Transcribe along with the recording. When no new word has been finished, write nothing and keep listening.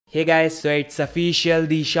Hey guys, so it's official,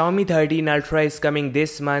 the Xiaomi 13 Ultra is coming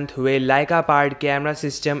this month with Leica powered camera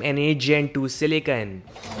system and 8 Gen 2 silicon.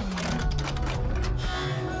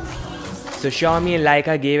 So Xiaomi and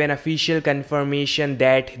Leica gave an official confirmation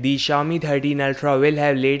that the Xiaomi 13 Ultra will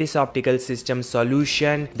have latest optical system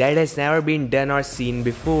solution that has never been done or seen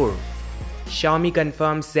before. Xiaomi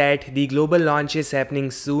confirms that the global launch is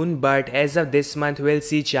happening soon, but as of this month we'll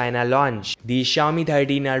see China launch. The Xiaomi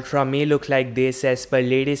 13 Ultra may look like this as per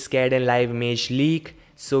latest CAD and live image leak.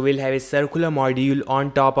 So we'll have a circular module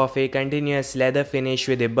on top of a continuous leather finish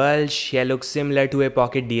with a bulge. Here looks similar to a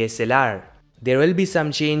pocket DSLR. There will be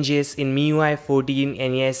some changes in MIUI 14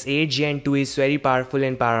 and yes, 8 Gen 2 is very powerful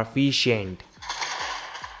and power efficient.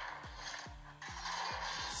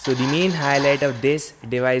 So the main highlight of this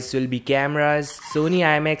device will be cameras. Sony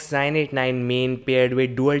IMX989 main paired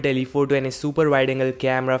with dual telephoto and a super wide angle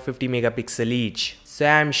camera 50 megapixel each. So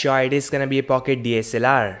I'm sure it is gonna be a pocket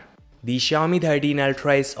DSLR. The Xiaomi 13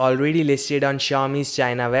 Ultra is already listed on Xiaomi's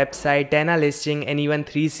China website, 10 listing and even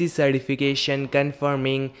 3C certification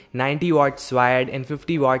confirming 90 watts wired and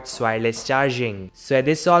 50 watts wireless charging. So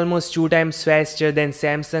this is almost 2 times faster than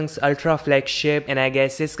Samsung's Ultra flagship, and I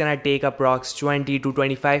guess it's gonna take approx 20 to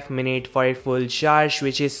 25 minutes for a full charge,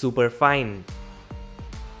 which is super fine.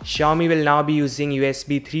 Xiaomi will now be using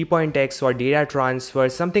USB 3.x for data transfer,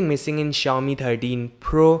 something missing in Xiaomi 13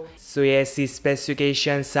 Pro. So yes, the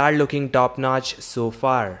specifications are looking top notch so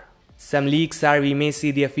far. Some leaks are we may see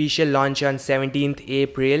the official launch on 17th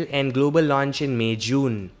April and global launch in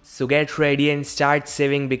May-June. So get ready and start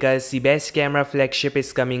saving because the best camera flagship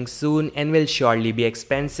is coming soon and will surely be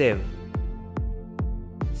expensive.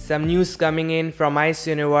 Some news coming in from Ice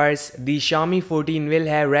Universe, the Xiaomi 14 will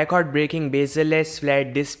have record-breaking bezel-less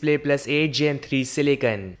flat display plus 8 Gen 3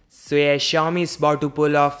 silicon. So yeah, Xiaomi is about to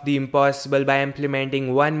pull off the impossible by implementing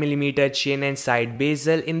 1mm chin and side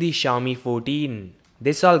bezel in the Xiaomi 14.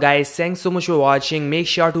 That's all guys, thanks so much for watching, make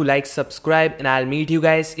sure to like, subscribe and I'll meet you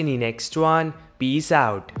guys in the next one. Peace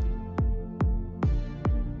out.